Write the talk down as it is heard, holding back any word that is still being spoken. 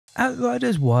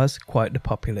Outriders was quite the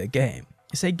popular game.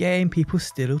 It's a game people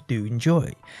still do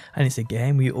enjoy, and it's a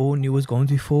game we all knew was going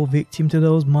to fall victim to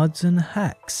those mods and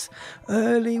hacks.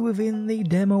 Early within the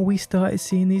demo we started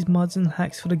seeing these mods and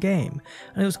hacks for the game,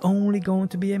 and it was only going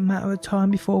to be a matter of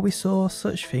time before we saw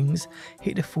such things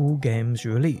hit the full game's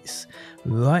release.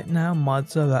 Right now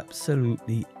mods are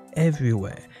absolutely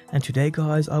everywhere, and today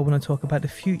guys I want to talk about the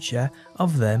future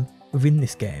of them within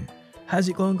this game. How's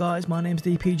it going guys, my name's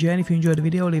DPJ, and if you enjoyed the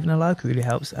video leaving a like really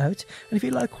helps out, and if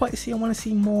you like what you see and want to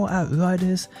see more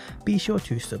Outriders, be sure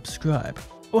to subscribe.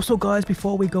 Also guys,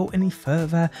 before we go any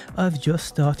further, I've just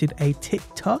started a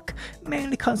TikTok,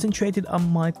 mainly concentrated on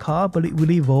my car, but it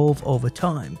will evolve over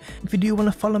time. If you do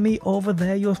want to follow me over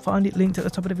there, you'll find it linked at the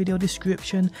top of the video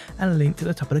description and linked at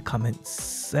the top of the comments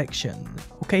section.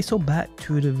 Okay, so back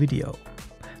to the video.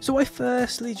 So I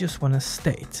firstly just want to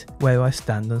state where I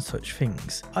stand on such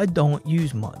things. I don't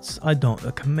use mods, I don't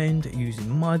recommend using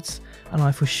mods, and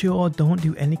I for sure don't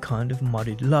do any kind of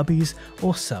modded lobbies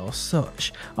or sell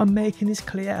such. I'm making this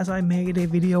clear as I made a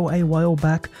video a while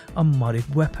back on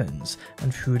modded weapons,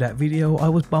 and through that video I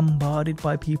was bombarded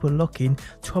by people looking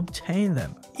to obtain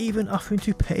them, even offering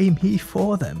to pay me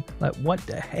for them. Like what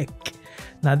the heck?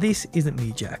 Now this isn't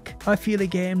me Jack. I feel a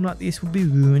game like this would be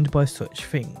ruined by such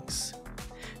things.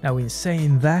 Now in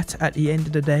saying that, at the end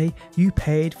of the day, you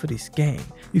paid for this game.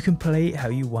 You can play it how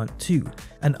you want to,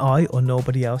 and I or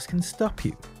nobody else can stop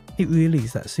you. It really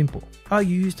is that simple. I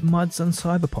used mods on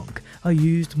Cyberpunk, I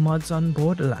used mods on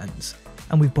Borderlands,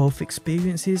 and with both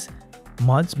experiences,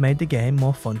 mods made the game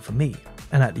more fun for me.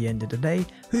 And at the end of the day,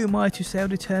 who am I to say or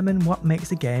determine what makes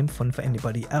the game fun for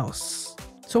anybody else?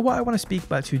 So what I want to speak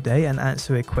about today and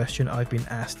answer a question I've been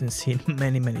asked and seen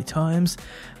many times,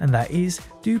 and that is,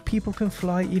 do people can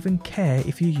fly even care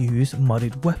if you use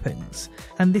modded weapons?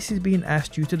 And this is being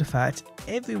asked due to the fact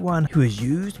everyone who has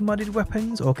used modded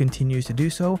weapons or continues to do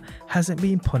so hasn't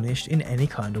been punished in any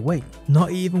kind of way.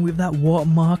 Not even with that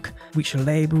watermark which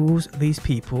labels these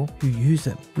people who use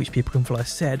them, which People Can Fly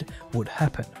said would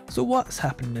happen. So what's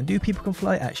happening, and do People Can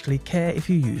Fly actually care if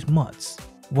you use mods?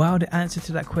 Well, the answer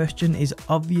to that question is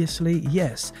obviously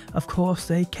yes, of course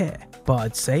they care. But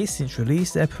I'd say since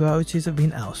release their priorities have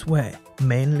been elsewhere,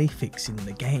 mainly fixing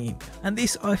the game. And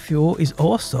this I feel is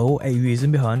also a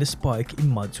reason behind the spike in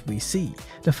mods we see.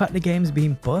 The fact the game's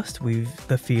been bust with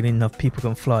the feeling of People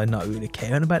Can Fly not really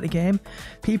caring about the game,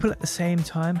 people at the same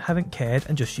time haven't cared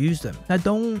and just used them. Now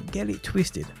don't get it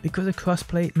twisted, because a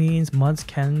crossplay means mods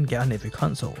can get on every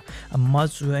console, and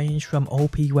mods range from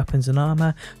OP weapons and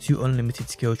armor to unlimited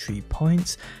skill tree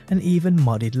points, and even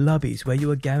modded lobbies where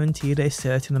you are guaranteed a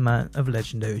certain amount of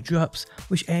legendary drops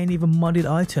which ain't even modded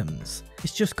items.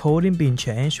 It's just coding being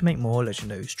changed to make more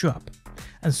legendaries drop.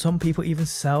 And some people even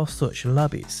sell such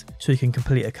lobbies, so you can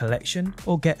complete a collection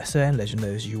or get certain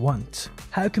legendaries you want.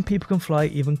 How can People Can Fly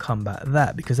even combat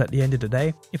that? Because at the end of the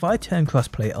day, if I turn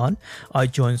crossplay on, I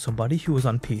join somebody who was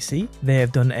on PC, they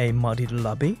have done a modded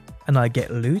lobby, and I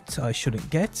get loot I shouldn't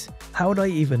get, how would I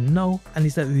even know, and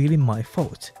is that really my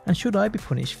fault? And should I be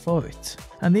punished for it?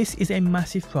 And this is a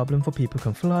massive problem for People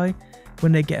Can Fly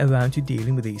when they get around to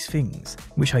dealing with these things,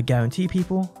 which I guarantee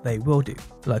people they will do.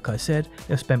 Like I said,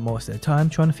 they've spent most of their time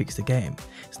trying to fix the game.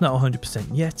 It's not 100%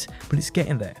 yet, but it's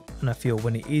getting there, and I feel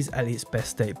when it is at its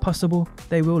best state possible,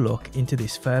 they will look into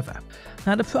this further.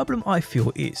 Now the problem I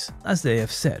feel is, as they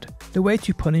have said, the way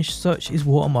to punish such is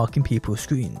watermarking people's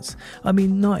screens. I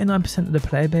mean 99% of the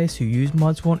player base who use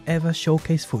mods won't ever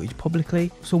showcase footage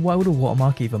publicly, so why would a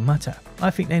watermark even matter? I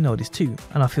think they know this too,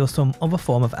 and I feel some other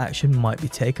form of action might be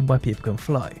taken by People Can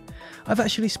Fly. I've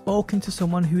actually spoken to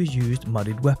someone who has used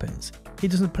modded weapons. He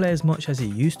doesn't play as much as he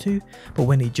used to, but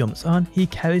when he jumps on, he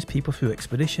carries people through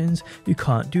expeditions who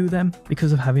can't do them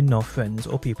because of having no friends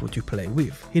or people to play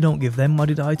with. He don't give them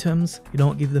modded items, he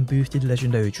don't give them boosted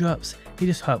legendary drops, he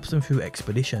just helps them through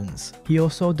expeditions. He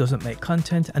also doesn't make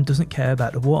content and doesn't care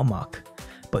about the watermark,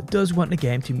 but does want the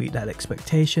game to meet that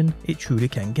expectation it truly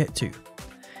can get to.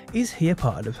 Is he a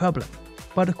part of the problem?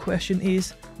 But the question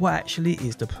is, what actually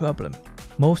is the problem?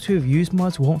 Most who have used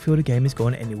mods won't feel the game is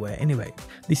going anywhere anyway.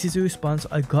 This is the response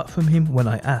I got from him when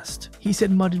I asked. He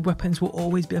said modded weapons will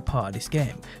always be a part of this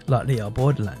game, like they are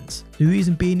Borderlands. The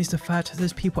reason being is the fact that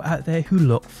there's people out there who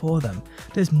look for them.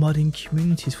 There's modding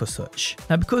communities for such.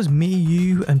 Now because me,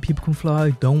 you and People Can Fly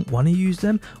don't want to use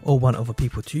them or want other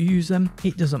people to use them,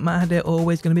 it doesn't matter, they're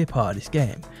always going to be a part of this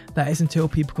game. That is until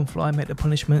People Can Fly make the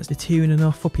punishments deterring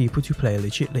enough for people to play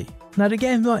legitly. Now the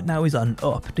game right now is on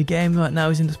up, the game right now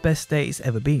is in the best state it's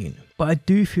ever been, but I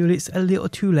do feel it's a little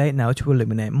too late now to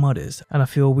eliminate modders, and I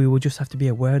feel we will just have to be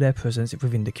aware of their presence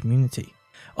within the community.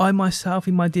 I myself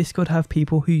in my Discord have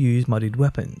people who use modded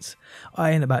weapons.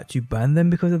 I ain't about to ban them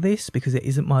because of this, because it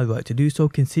isn't my right to do so,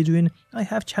 considering I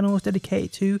have channels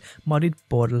dedicated to modded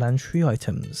Borderlands 3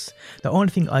 items. The only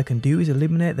thing I can do is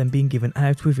eliminate them being given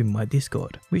out within my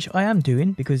Discord, which I am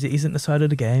doing because it isn't the side of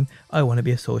the game I want to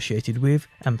be associated with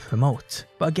and promote.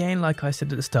 But again, like I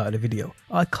said at the start of the video,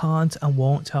 I can't and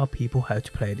won't tell people how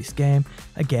to play this game,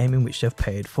 a game in which they've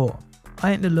paid for.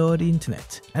 I ain't the law of the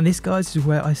internet, and this, guys, is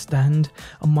where I stand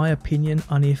on my opinion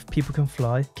on if people can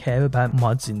fly care about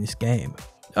mods in this game.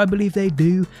 I believe they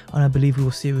do, and I believe we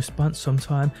will see a response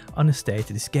sometime on the state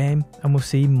of this game, and we'll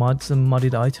see mods and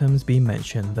modded items being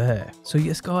mentioned there. So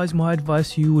yes, guys, my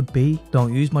advice to you would be,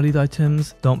 don't use modded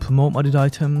items, don't promote modded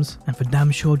items, and for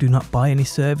damn sure do not buy any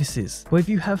services. But if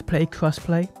you have played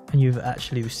crossplay and you've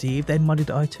actually received a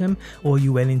modded item, or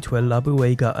you went into a lobby where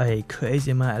you got a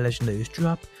crazy amount of legendaries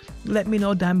drop, let me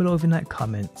know down below in that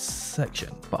comments section.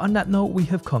 But on that note, we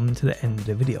have come to the end of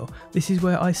the video. This is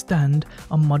where I stand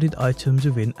on modded items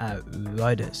within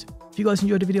Outriders. If you guys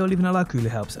enjoyed the video, leaving a like really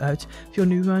helps out. If you're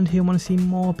new around here and want to see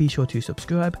more, be sure to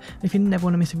subscribe. And if you never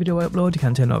want to miss a video I upload, you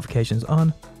can turn notifications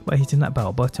on by hitting that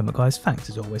bell button. But guys, thanks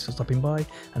as always for stopping by,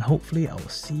 and hopefully I will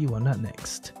see you on that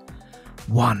next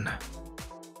one.